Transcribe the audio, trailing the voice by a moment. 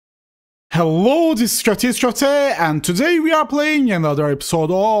Hello, this is GTNH, and today we are playing another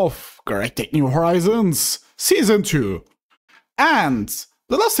episode of GregTech New Horizons Season 2. And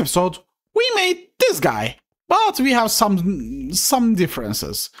the last episode, we made this guy, but we have some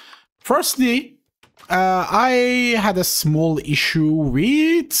differences. Firstly, I had a small issue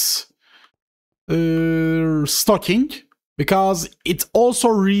with stocking, because it also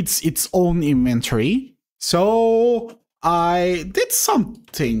reads its own inventory. So I did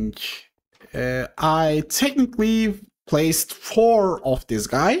something. I technically placed 4 of this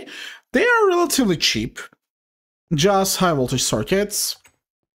guy. They are relatively cheap, just high voltage circuits.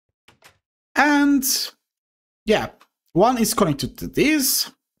 And yeah, one is connected to this,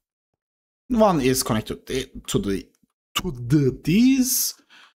 one is connected to these,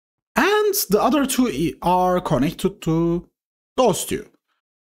 and the other 2 are connected to those 2.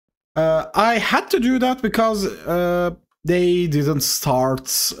 I had to do that because they didn't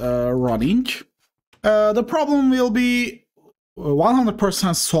start running. The problem will be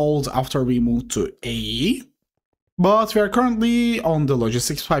 100% solved after we move to AE, but we are currently on the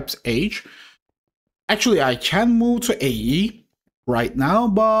logistics pipes age. Actually, I can move to AE right now,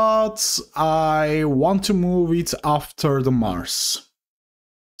 but I want to move it after the Mars.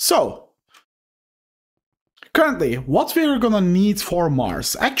 So, currently, what we're gonna need for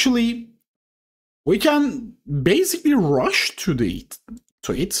Mars, actually, we can basically rush to it,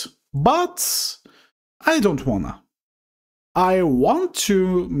 but I don't wanna. I want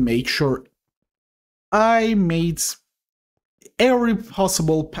to make sure I made every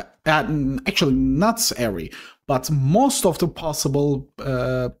possible, actually not every, but most of the possible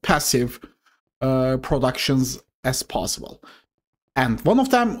passive productions as possible. And one of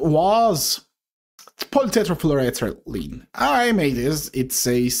them was polytetrafluoroethylene. I made this. It's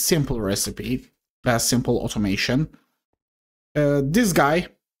a simple recipe. Simple automation. This guy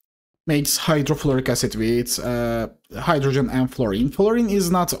makes hydrofluoric acid with hydrogen and fluorine. Fluorine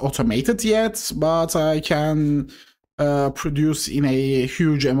is not automated yet, but I can produce in a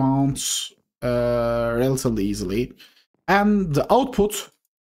huge amount relatively easily. And the output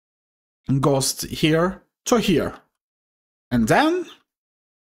goes here to here. And then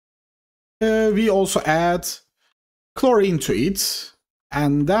we also add chlorine to it.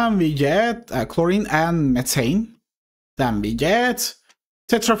 And then we get chlorine and methane. Then we get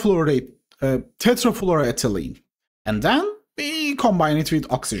tetrafluoroethylene. And then we combine it with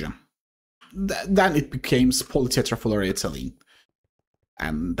oxygen. Then it becomes polytetrafluoroethylene.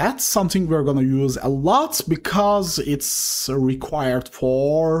 And that's something we're going to use a lot because it's required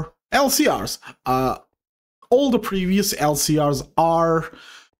for LCRs. All the previous LCRs are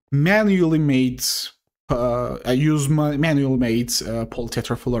manually made. I use manually made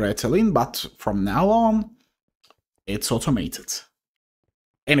polytetrafluoroethylene, but from now on, it's automated.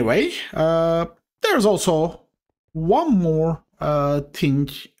 Anyway, there's also one more thing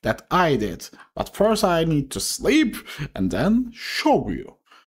that I did, but first I need to sleep and then show you.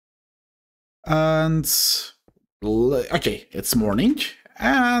 And okay, it's morning,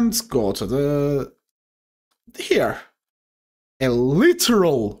 and go to the here, a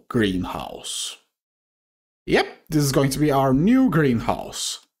literal greenhouse. Yep, this is going to be our new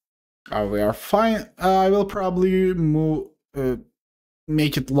greenhouse. We are fine. I will probably move,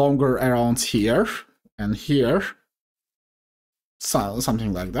 make it longer around here and here, so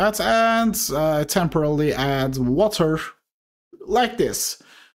something like that, and temporarily add water like this.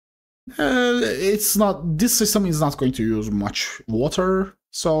 It's not. This system is not going to use much water,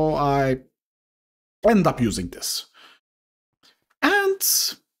 so I end up using this. And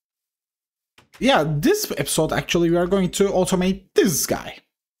yeah, this episode, actually, we are going to automate this guy,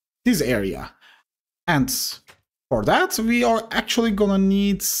 this area. And for that, we are actually gonna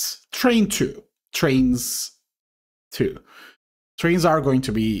need trains 2. Trains are going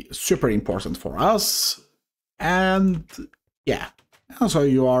to be super important for us. And yeah, so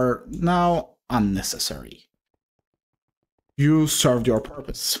you are now unnecessary. You served your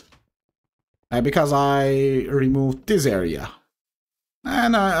purpose. Because I removed this area.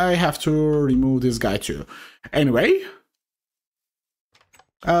 And I have to remove this guy too. Anyway,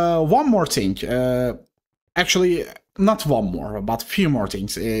 one more thing. Actually, not one more, but few more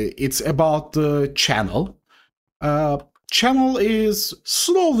things. It's about the channel. Channel is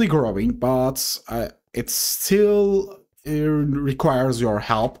slowly growing, but it still requires your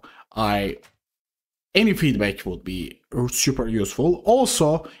help. Any feedback would be super useful.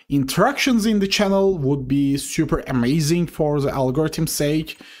 Also, interactions in the channel would be super amazing for the algorithm's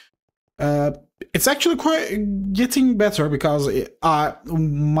sake. It's actually quite getting better because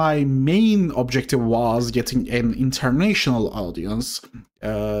my main objective was getting an international audience.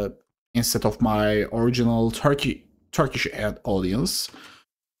 instead of my original Turkish ad audience,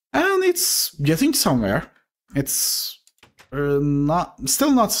 and it's getting somewhere. It's still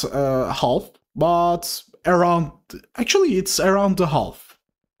not half, but around. Actually, it's around the half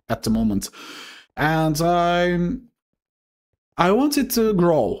at the moment, and I want it to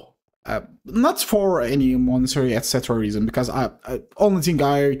grow. Not for any monetary etc. reason, because I only thing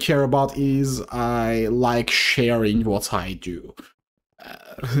I care about is I like sharing what I do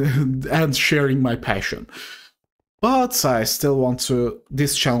and sharing my passion. But I still want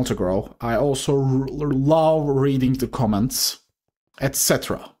this channel to grow. I also love reading the comments,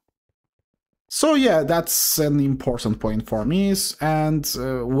 etc. So yeah, that's an important point for me. And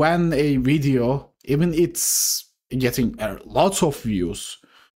when a video, even it's getting lots of views,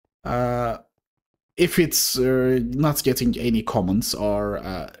 if it's not getting any comments or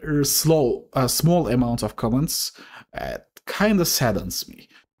a small amount of comments, it kind of saddens me.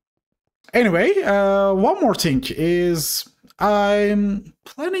 Anyway, one more thing is I'm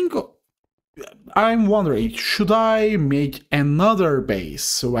wondering, should I make another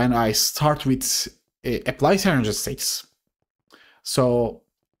base when I start with applied energy stakes? So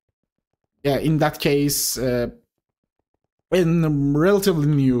yeah, in that case, in a relatively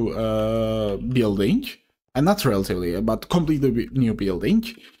new building, and not relatively, but completely new building,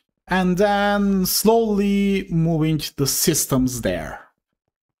 and then slowly moving the systems there.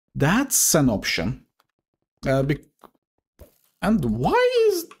 That's an option. And why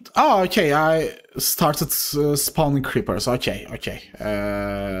is... Oh, okay, I started spawning creepers. Okay.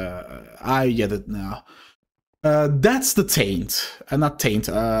 I get it now. That's the taint. Not taint,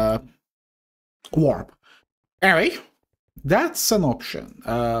 warp. Anyway, that's an option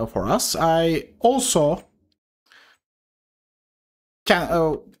for us. I also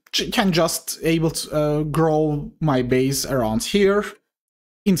can just able to grow my base around here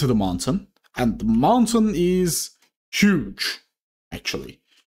into the mountain. And the mountain is huge, actually.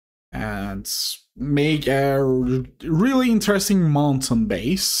 And make a really interesting mountain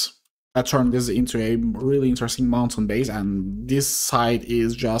base. I turn this into a really interesting mountain base, and this side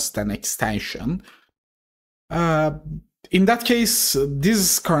is just an extension. In that case, this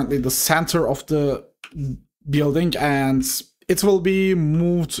is currently the center of the building, and it will be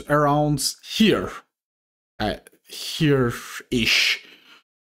moved around here. Here-ish.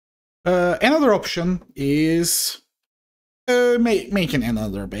 Another option is making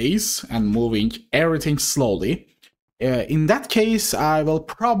another base and moving everything slowly. In that case, I will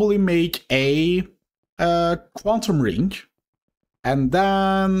probably make a quantum ring and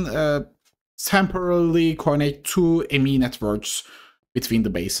then temporarily connect two ME networks between the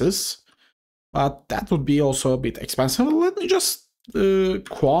bases. But that would be also a bit expensive. Let me just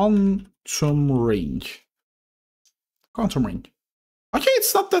quantum ring. Quantum ring. Okay,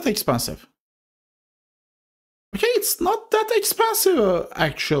 it's not that expensive. Okay, it's not that expensive,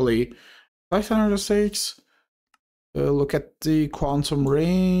 actually. 506. Look at the quantum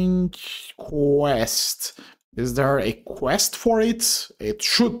ring quest. Is there a quest for it? It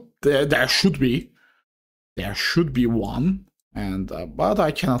should. There should be. There should be one, and but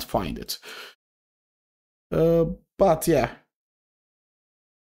I cannot find it. But yeah,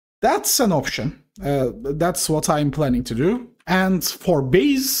 that's an option. That's what I'm planning to do. And for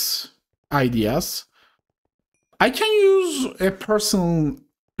base ideas, I can use a personal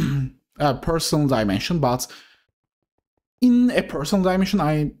dimension, but in a personal dimension,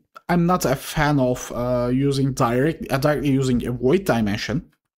 I'm not a fan of using directly using a void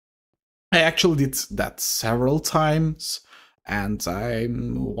dimension. I actually did that several times, and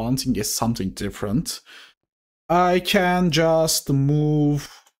I'm wanting something different. I can just move,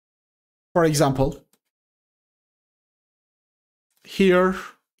 for example,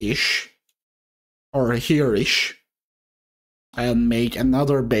 here-ish, or here-ish, and make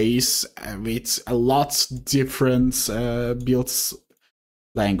another base with a lot different build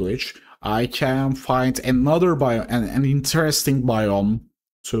language. I can find another biome, an interesting biome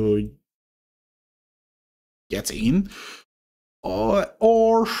to get in,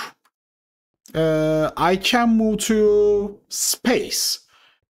 or I can move to space.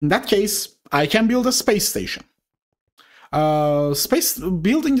 In that case, I can build a space station.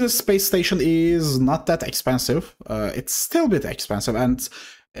 Building the space station is not that expensive. It's still a bit expensive, and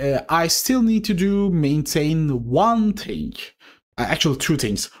I still need to maintain one thing. Actually, two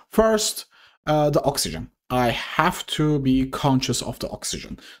things. First, the oxygen. I have to be conscious of the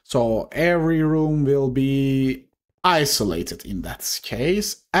oxygen. So every room will be isolated in that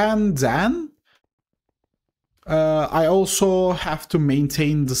case. And then I also have to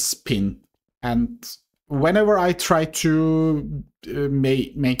maintain the spin. And whenever I try to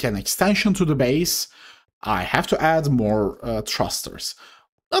make an extension to the base, I have to add more thrusters.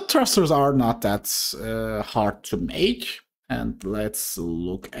 The thrusters are not that hard to make. And let's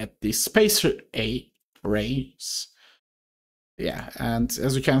look at the space arrays. Yeah, and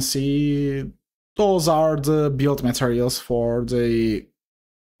as you can see, those are the build materials for the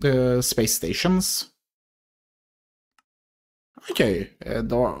space stations. Okay,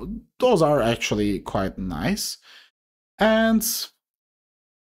 those are actually quite nice. And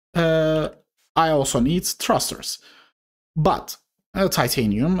I also need thrusters. But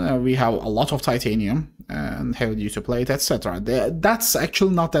titanium, we have a lot of titanium and heavy-duty plate, etc. That's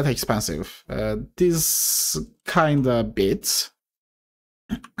actually not that expensive. This kinda bit,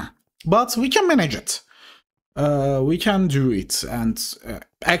 but we can manage it. We can do it, and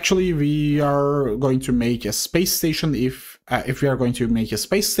actually, we are going to make a space station. If we are going to make a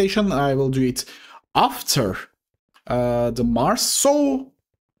space station, I will do it after the Mars. So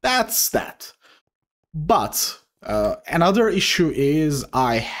that's that. But another issue is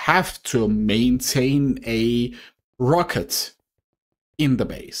I have to maintain a rocket in the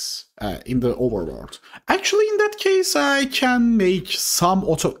base, in the overworld. Actually, in that case, I can make some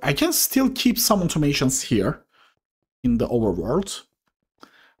I can still keep some automations here in the overworld,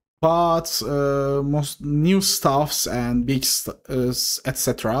 but most new stuffs and big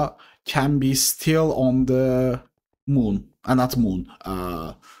etc. can be still on the moon, not moon,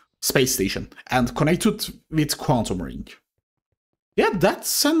 space station, and connected with quantum ring. Yeah,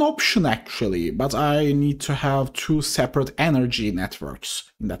 that's an option actually, but I need to have two separate energy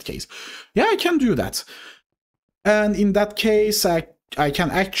networks in that case. Yeah, I can do that. And in that case, I can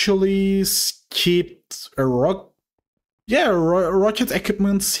actually keep a rocket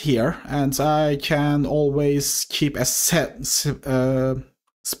equipment here, and I can always keep a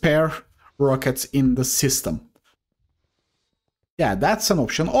spare rocket in the system. Yeah, that's an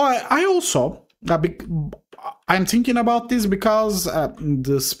option. Or I also, I'm thinking about this because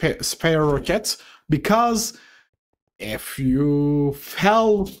the spare rocket, because if you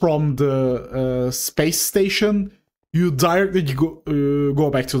fell from the space station, you directly go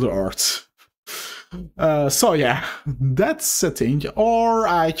back to the Earth. So yeah, that's a thing. Or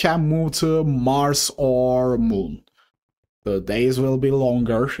I can move to Mars or Moon. The days will be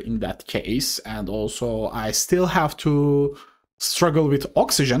longer in that case, and also I still have to struggle with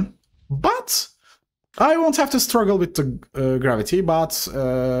oxygen, but I won't have to struggle with the gravity. But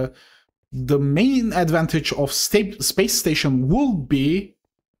the main advantage of space station will be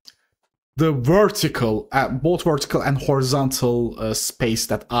the vertical, both vertical and horizontal space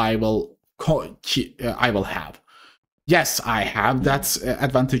that I will have. Yes, I have that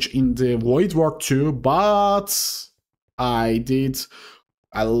advantage in the Void World too, but I did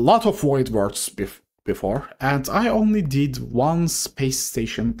a lot of Void Worlds before, and I only did one space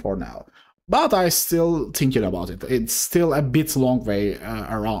station for now. But I still thinking about it. It's still a bit long way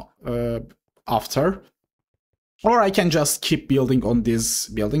around after. Or I can just keep building on this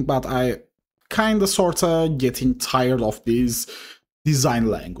building, but I kinda sorta getting tired of this design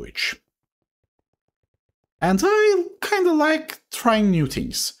language. And I kinda like trying new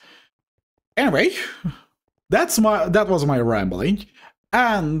things. Anyway, that was my rambling.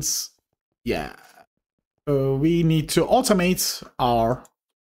 And yeah, we need to automate our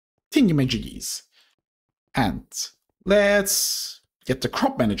thingamajiggies. And let's get the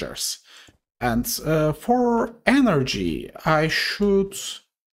crop managers. And for energy, I should...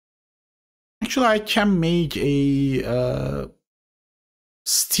 Actually, I can make a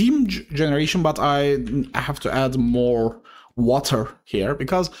steam generation, but I have to add more water here,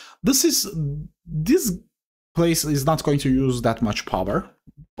 because this place is not going to use that much power,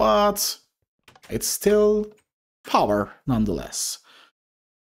 but it's still power nonetheless.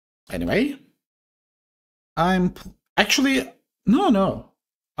 Anyway, I'm actually... No.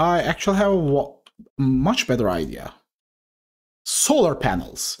 I actually have a much better idea. Solar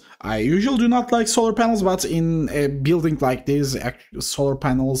panels. I usually do not like solar panels, but in a building like this, solar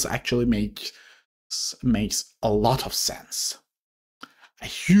panels actually makes a lot of sense. A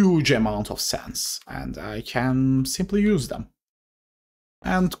huge amount of sense, and I can simply use them.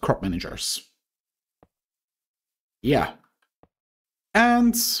 And crop managers. Yeah.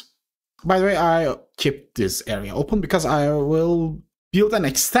 And by the way, I keep this area open because I will build an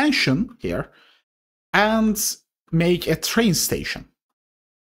extension here and make a train station.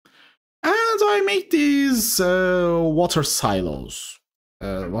 And I make these water silos,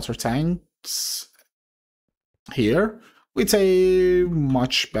 water tanks here with a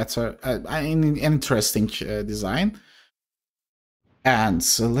much better, interesting design. And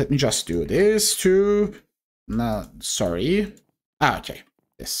so let me just do this to... No, sorry. Okay.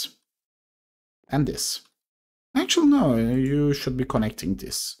 This. And this. Actually, no, you should be connecting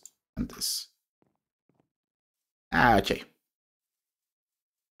this and this. Okay.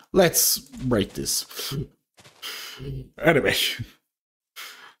 Let's break this. Anyway.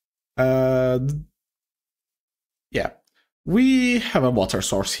 Yeah. We have a water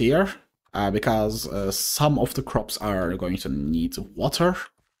source here because some of the crops are going to need water.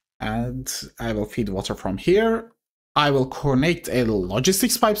 And I will feed water from here. I will connect a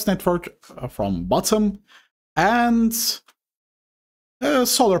logistics pipes network from bottom and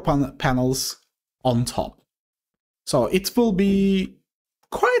solar panels on top. So it will be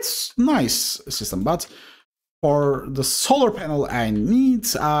quite nice system, but for the solar panel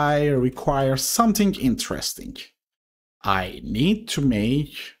I require something interesting. I need to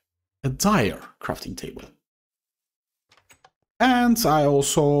make a dire crafting table. And I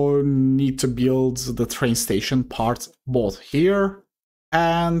also need to build the train station part both here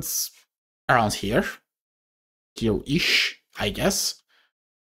and around here. Here-ish, I guess.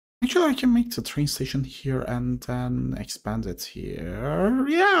 Actually, I can make the train station here and then expand it here.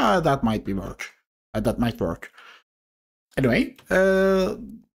 Yeah, that might work. That might work. Anyway,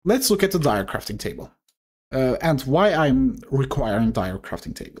 let's look at the dire crafting table. And why I'm requiring dire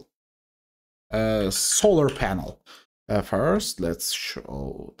crafting table. Solar panel. First, let's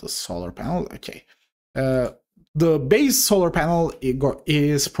show the solar panel. Okay. The base solar panel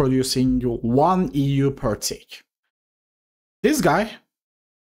is producing 1 EU per tick. This guy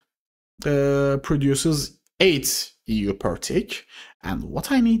produces 8 EU per tick, and what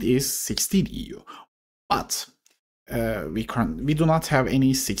I need is 16 EU. But we do not have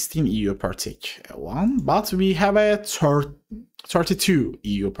any 16 EU per tick one, but we have a 32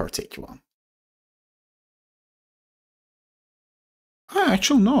 EU per tick one.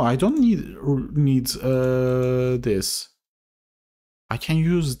 Actually, no, I don't need this. I can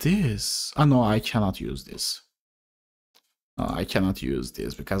use this. Oh, no, I cannot use this. No, I cannot use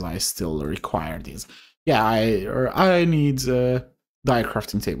this because I still require this. Yeah, I need die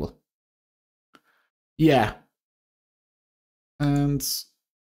crafting table. Yeah. And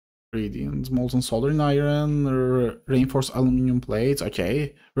radiant molten soldering iron, reinforced aluminum plate.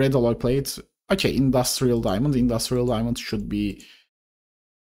 Okay, red alloy plate. Okay, industrial diamond. Industrial diamond should be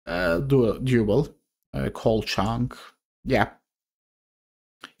doable. Coal chunk. Yeah.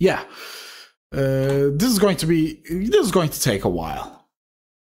 Yeah. This is going to take a while.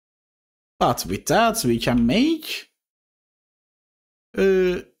 But with that, we can make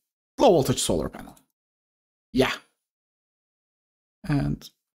low voltage solar panel. Yeah. And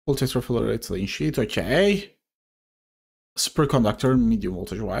voltage refrigerate lane sheet. Okay. Superconductor, medium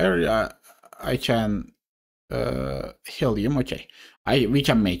voltage wire. Yeah, I can helium. Okay. We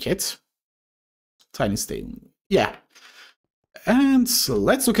can make it. Tiny stain. Yeah. And so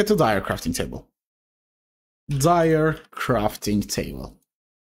let's look at the dire crafting table. Dire crafting table.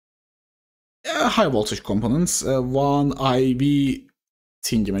 High voltage components. 1 IV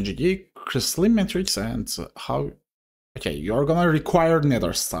thingamajiggy, crystalline matrix, and how... Okay, you're gonna require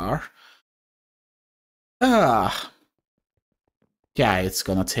nether star. Yeah, it's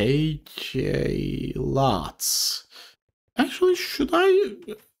gonna take a lot. Actually, should I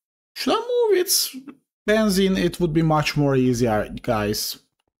move it? Benzene, it would be much more easier, guys.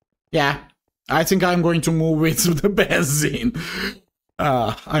 Yeah, I think I'm going to move it to the benzene.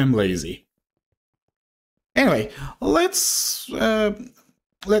 I'm lazy. Anyway, let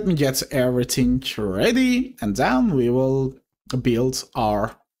me get everything ready, and then we will build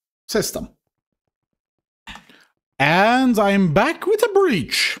our system. And I'm back with a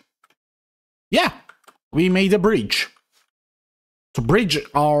bridge. Yeah, we made a bridge to bridge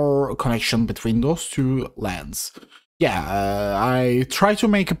our connection between those two lands. Yeah, I tried to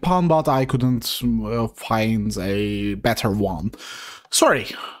make a pun, but I couldn't find a better one. Sorry.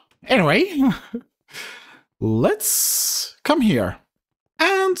 Anyway, let's come here.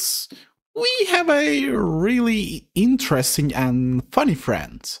 And we have a really interesting and funny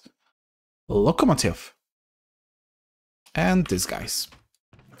friend. Locomotive. And these guys.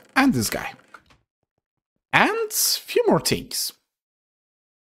 And this guy. And few more things.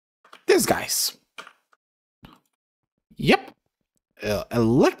 These guys. Yep.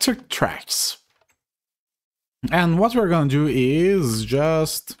 Electric tracks. And what we're gonna do is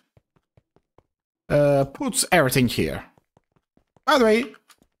just put everything here. By the way,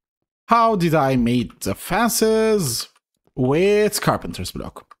 how did I make the fences? With carpenter's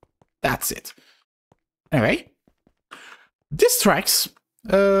block. That's it. Anyway, these tracks,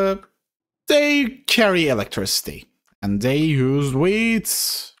 they carry electricity. And they used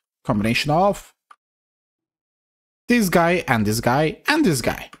with combination of this guy and this guy and this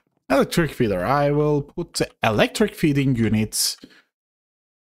guy. Electric feeder. I will put the electric feeding units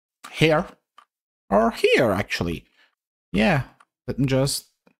here. Or here, actually. Yeah, let me just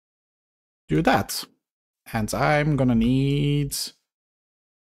do that. And I'm gonna need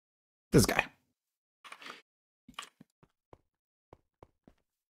this guy.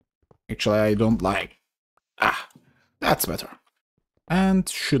 Actually, I don't like... that's better. And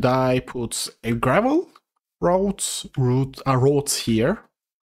should I put a gravel roads here?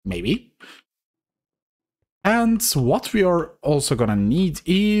 Maybe. And what we are also gonna need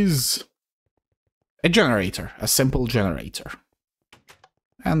is a generator, a simple generator.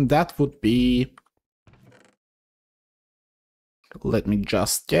 And that would be... let me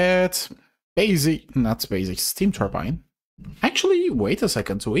just get not basic, steam turbine. Actually, wait a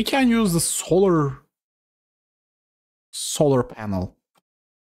second. We can use the solar panel.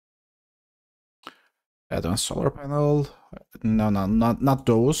 Advanced solar panel. No, not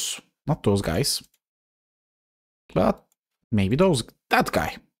those. Not those guys. But maybe that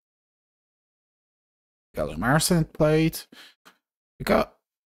guy. Gallium arsenide plate.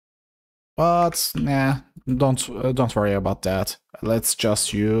 But nah, don't worry about that. Let's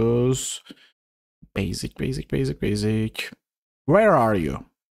just use basic. Where are you?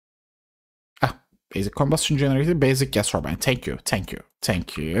 Basic combustion generator, basic gas turbine. Thank you.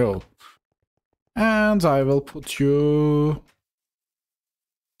 And I will put you...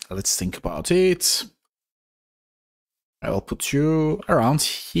 let's think about it. I will put you around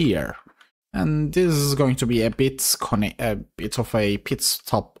here. And this is going to be a bit of a pit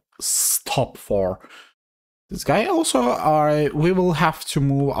stop for this guy. Also, we will have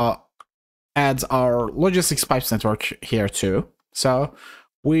to add our logistics pipes network here too. So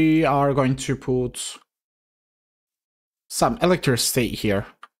we are going to put some electricity here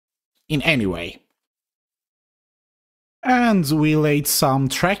in any way. And we laid some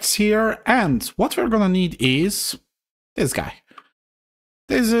tracks here, and what we're gonna need is this guy.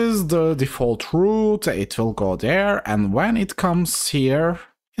 This is the default route. It will go there, and when it comes here,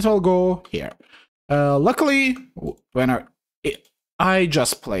 it will go here. Luckily, when I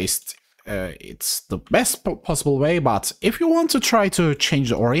just placed it's the best possible way, but if you want to try to change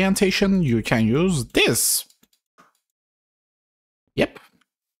the orientation, you can use this. Yep,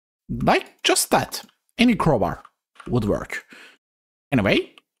 like just that. Any crowbar would work.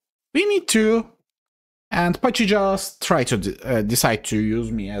 Anyway, we need to, and Pachi just try to decide to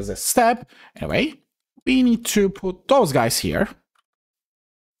use me as a step. Anyway, we need to put those guys here,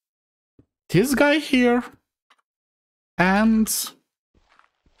 this guy here, and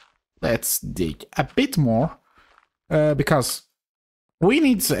let's dig a bit more, because we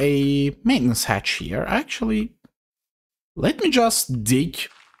need a maintenance hatch here. Actually, let me just dig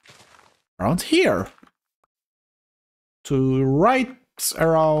around here to right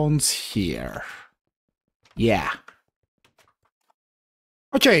around here. Yeah.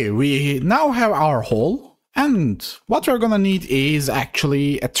 Okay, we now have our hole, and what we're gonna need is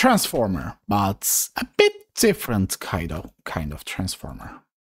actually a transformer, but a bit different kind of transformer.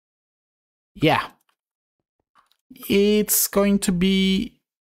 Yeah. It's going to be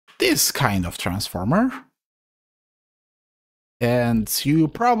this kind of transformer. And you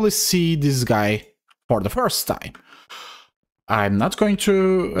probably see this guy for the first time. I'm not going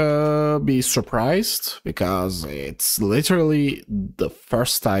to be surprised, because it's literally the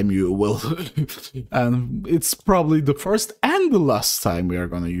first time you will, and it's probably the first and the last time we are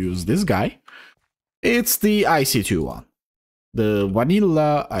going to use this guy. It's the IC21, the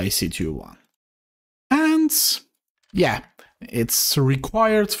vanilla IC21. And yeah, it's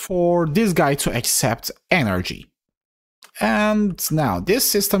required for this guy to accept energy. And now this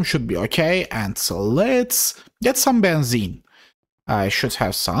system should be okay, and so let's get some benzene. I should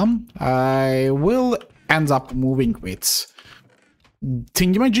have some. I will end up moving with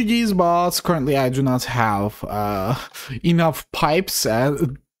thingamajiggies, but currently I do not have enough pipes,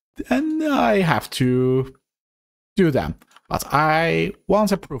 and I have to do them. But I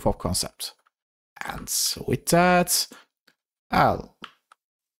want a proof of concept. And with that,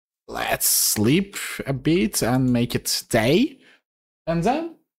 let's sleep a bit and make it day. And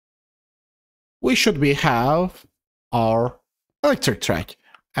then we should have our electric track.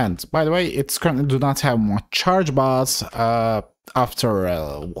 And by the way, it's currently do not have much charge, but after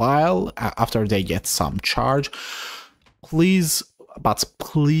a while, after they get some charge, please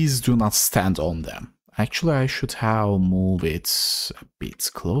do not stand on them. Actually, I should have moved it a bit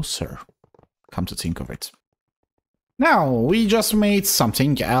closer, come to think of it. Now, we just made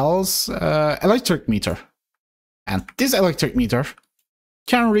something else, electric meter. And this electric meter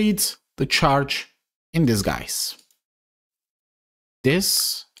can read the charge in these guys.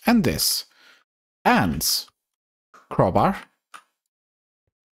 This and this. And crowbar.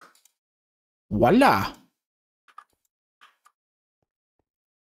 Voila!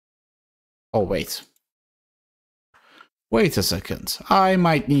 Oh, wait. Wait a second. I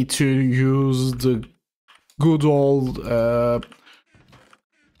might need to use the good old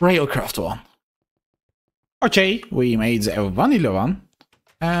Railcraft one. Okay, we made a vanilla one.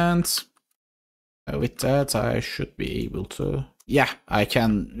 And with that, I should be able to... Yeah, I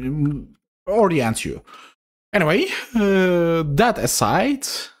can orient you. Anyway, that aside,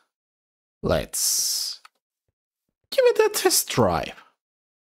 let's give it a test drive.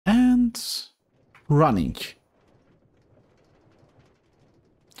 And running.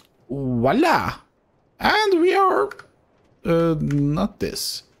 Voila! And we are... not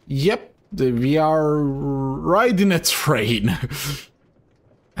this. Yep, we are riding a train.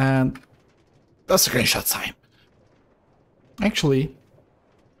 And the screenshot time. Actually,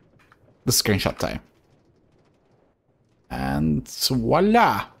 the screenshot time. And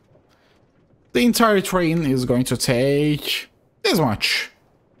voila! The entire train is going to take this much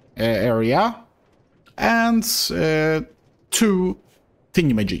area and 2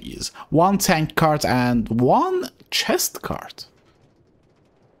 thingamajiggies. 1 tank cart and 1 chest cart.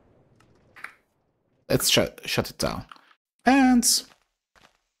 Let's shut it down. And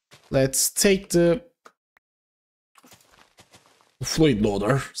let's take the fluid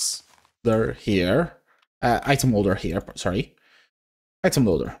loaders. They're here. Item loader here, sorry. Item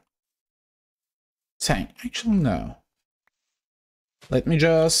loader. Tank. Actually, no. Let me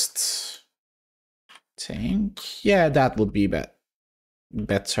just... Tank. Yeah, that would be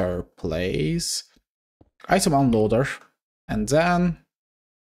better place. Item unloader. And then...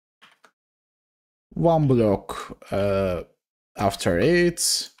 1 block after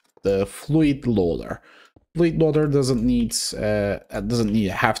it, the fluid loader. Fluid loader doesn't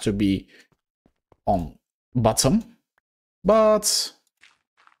have to be on bottom, but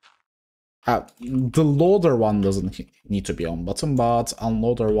the loader one doesn't need to be on bottom, but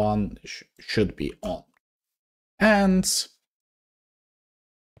unloader one should be on. And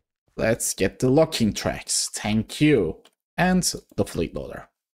let's get the locking tracks. Thank you. And the fluid loader.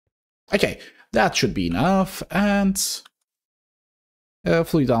 Okay, that should be enough. And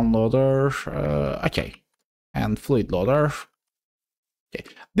fluid unloader. Okay, and fluid loader. Okay,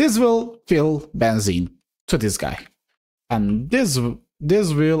 this will fill benzene to this guy, and this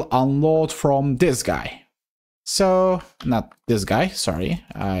will unload from this guy. So not this guy. Sorry,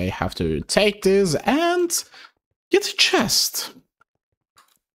 I have to take this and get a chest.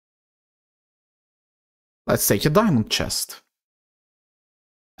 Let's take a diamond chest.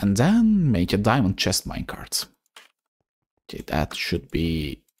 And then make a diamond chest minecart. Okay, that should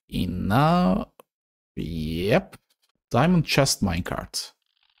be enough. Yep. Diamond chest minecart.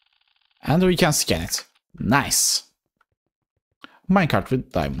 And we can scan it. Nice. Minecart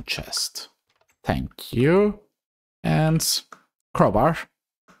with diamond chest. Thank you. And crowbar.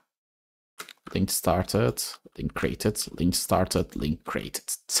 Link started. Link created. Link started. Link created.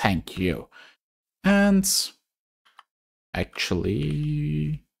 Thank you. And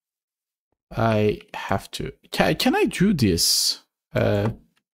actually, I have to... Can I do this?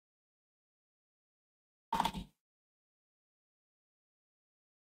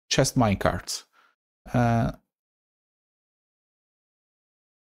 Chest minecart.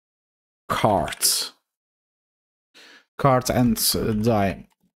 Cart. Cart and die.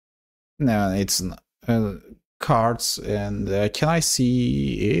 No, it's not. Cards and can I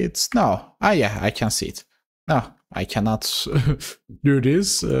see it? No. Ah, yeah, I can see it. No, I cannot do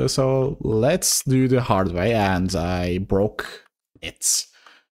this. So let's do the hard way, and I broke it.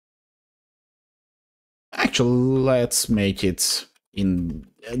 Actually, let's make it in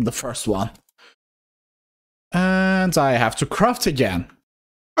the first one. And I have to craft again.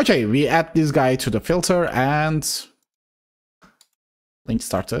 Okay, we add this guy to the filter and link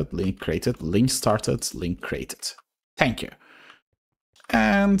started, link created, link started, link created. Thank you.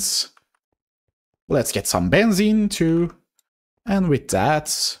 And let's get some benzene too. And with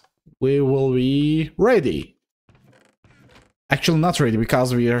that, we will be ready. Actually, not ready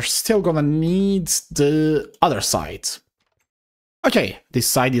because we are still gonna need the other side. Okay, this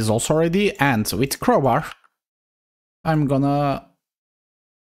side is also ready, and with crowbar, I'm gonna...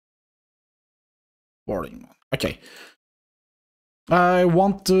 Boring. Okay. I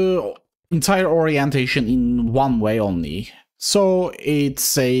want the entire orientation in one way only. So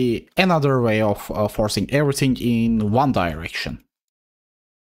it's another way of forcing everything in one direction.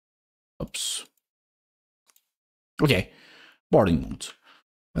 Oops. Okay, boarding mode.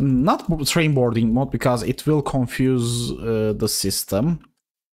 Not train boarding mode because it will confuse the system.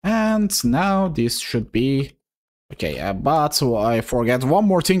 And now this should be okay. But I forget one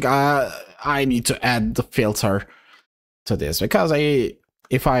more thing. I need to add the filter to this because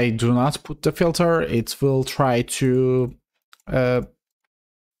if I do not put the filter, it will try to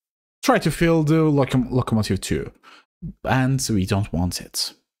fill the locomotive too, and we don't want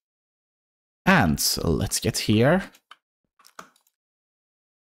it. And let's get here.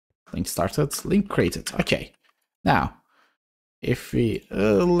 Link started, link created. Okay, now if we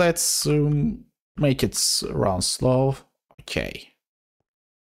let's make it run slow. Okay,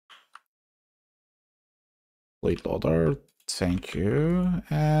 fleet loader, thank you.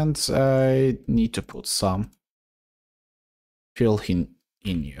 And I need to put some fill in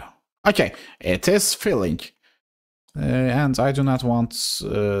you. Okay, it is filling. And I do not want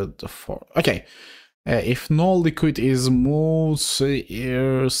the for. Okay, if no liquid is moved,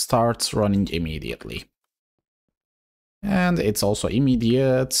 air starts running immediately. And it's also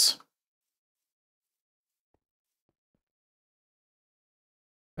immediate.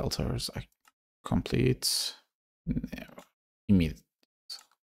 Filters are complete. No. Immediate.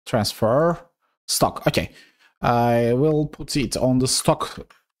 Transfer. Stock. Okay. I will put it on the stock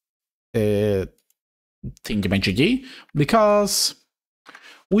thingamajiggy because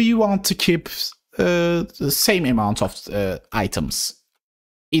we want to keep the same amount of items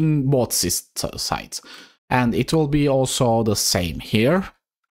in both sides. And it will be also the same here.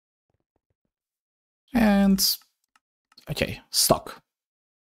 And okay, stock.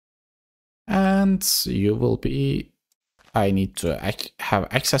 And you will be, I need to have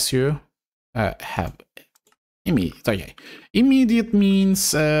access you, have immediate. Okay, immediate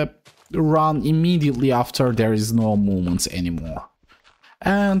means run immediately after there is no movement anymore.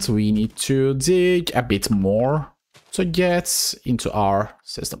 And we need to dig a bit more to get into our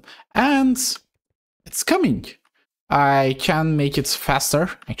system. And it's coming. I can make it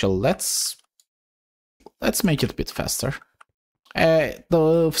faster. Actually, let's make it a bit faster.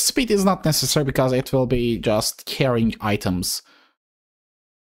 The speed is not necessary because it will be just carrying items.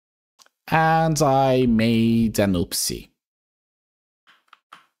 And I made an oopsie.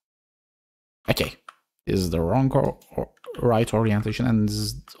 Okay, this is the wrong or right orientation, and this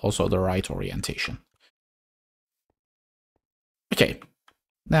is also the right orientation. Okay,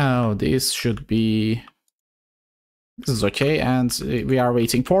 now this should be, this is okay, and we are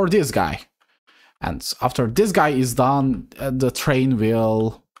waiting for this guy. And after this guy is done, the train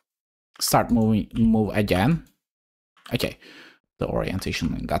will start move again. Okay, the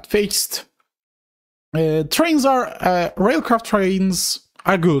orientation got fixed. Trains are railcraft trains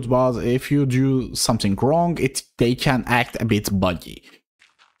are good, but if you do something wrong, they can act a bit buggy.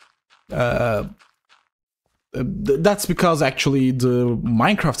 That's because actually the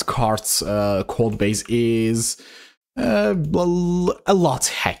Minecraft carts codebase is a lot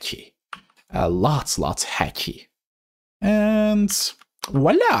hacky. A lot hacky. And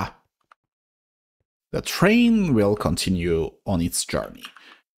voila! The train will continue on its journey.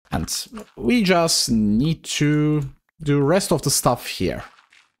 And we just need to do the rest of the stuff here.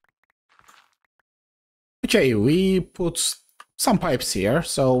 Okay, we put some pipes here,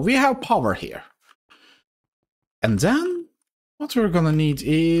 so we have power here. And then what we're gonna need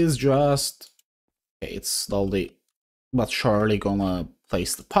is just, okay, it's slowly but surely gonna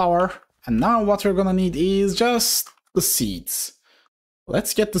place the power. And now what we're gonna need is just the seeds.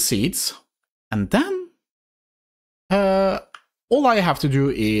 Let's get the seeds. And then all I have to do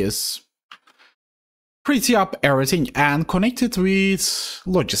is pretty up everything and connect it with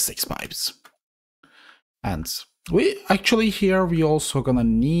logistics pipes. And we actually here we also gonna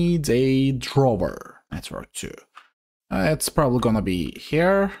need a drawer network too. It's probably gonna be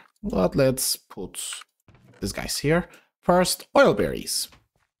here, but let's put these guys here. First, oil berries.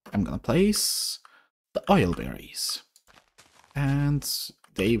 I'm gonna place the oil berries. And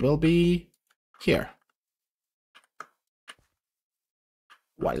they will be here.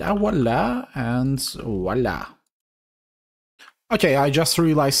 Voila, voila, and voila. Okay, I just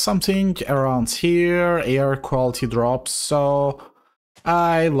realized something around here. Air quality drops, so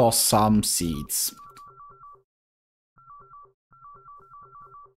I lost some seeds.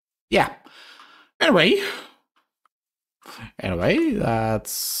 Yeah. Anyway,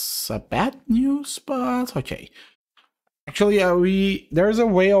 that's a bad news, but okay. Actually, there's a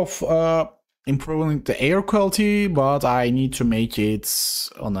way of improving the air quality, but I need to make it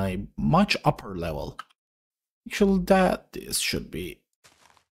on a much upper level. Actually, this should be.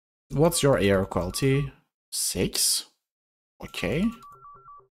 What's your air quality? 6. Okay.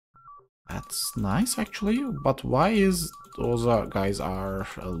 That's nice actually, but why is those guys are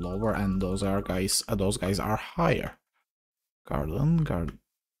lower and those guys are higher? Garden.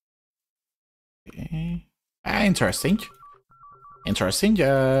 Okay. Interesting. Interesting.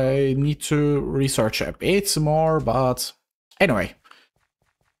 I need to research a bit more, but anyway,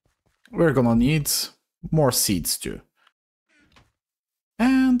 we're gonna need more seeds too.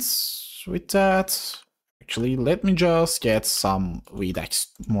 And with that, actually, let me just get some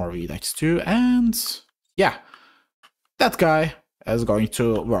more Weed X2, and yeah, that guy is going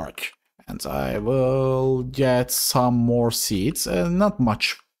to work. And I will get some more seeds, not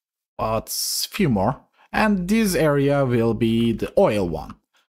much, but few more. And this area will be the oil one.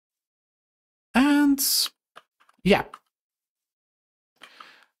 And yeah,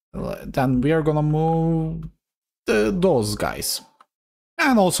 then we are gonna move those guys.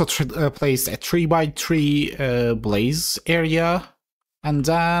 And also place a 3x3 blaze area. And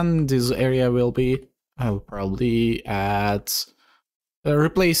then this area will be, I'll probably add,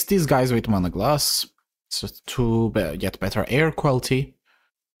 replace these guys with monoglass so to get better air quality.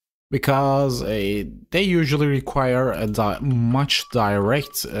 Because they usually require a much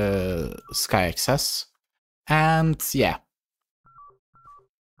direct sky access. And yeah.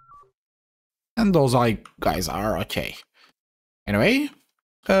 And those guys are okay. Anyway,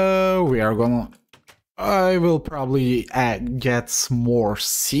 we are gonna... I will probably get more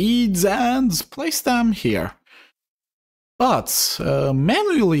seeds and place them here. But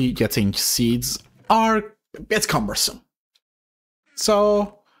manually getting seeds are a bit cumbersome.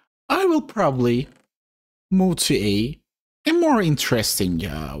 So I will probably move to a more interesting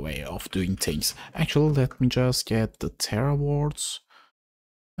way of doing things. Actually, let me just get the Terra Awards.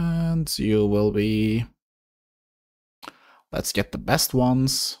 And you will be... Let's get the best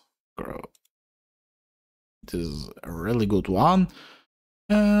ones. This is a really good one.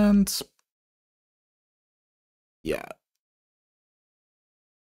 And yeah.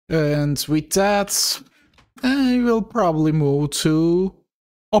 And with that, I will probably move to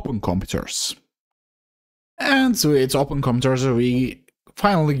open computers. And with open computers, we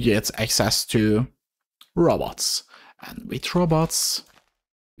finally get access to robots. And with robots,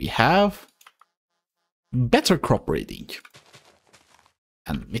 we have better crop breeding.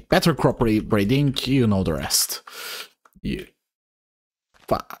 And with better crop breeding, you know the rest.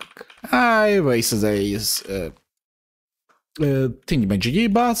 Fuck. I wasted a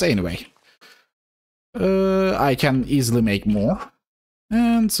thingamajiggy, but anyway. I can easily make more.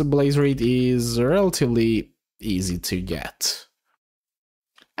 And blaze rate is relatively easy to get.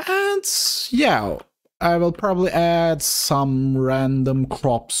 And yeah, I will probably add some random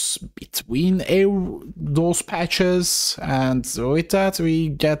crops between those patches, and with that we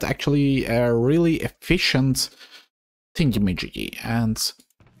get actually a really efficient thingamajiggy. And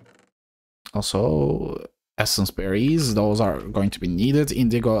also essence berries, those are going to be needed.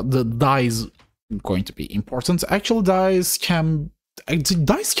 Indigo, the dyes going to be important. Actual dyes can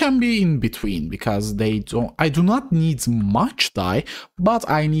be in between because I do not need much dye, but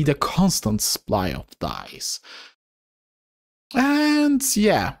I need a constant supply of dyes. And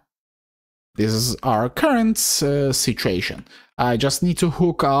yeah, this is our current situation. I just need to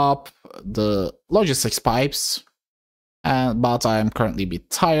hook up the logistics pipes, but I'm currently a bit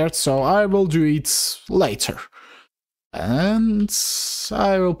tired, so I will do it later. And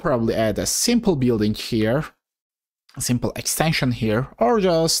I will probably add a simple building here, a simple extension here, or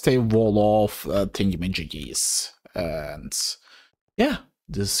just a wall of thingamajiggies. And yeah,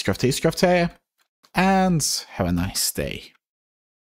 this is GregTech, and have a nice day.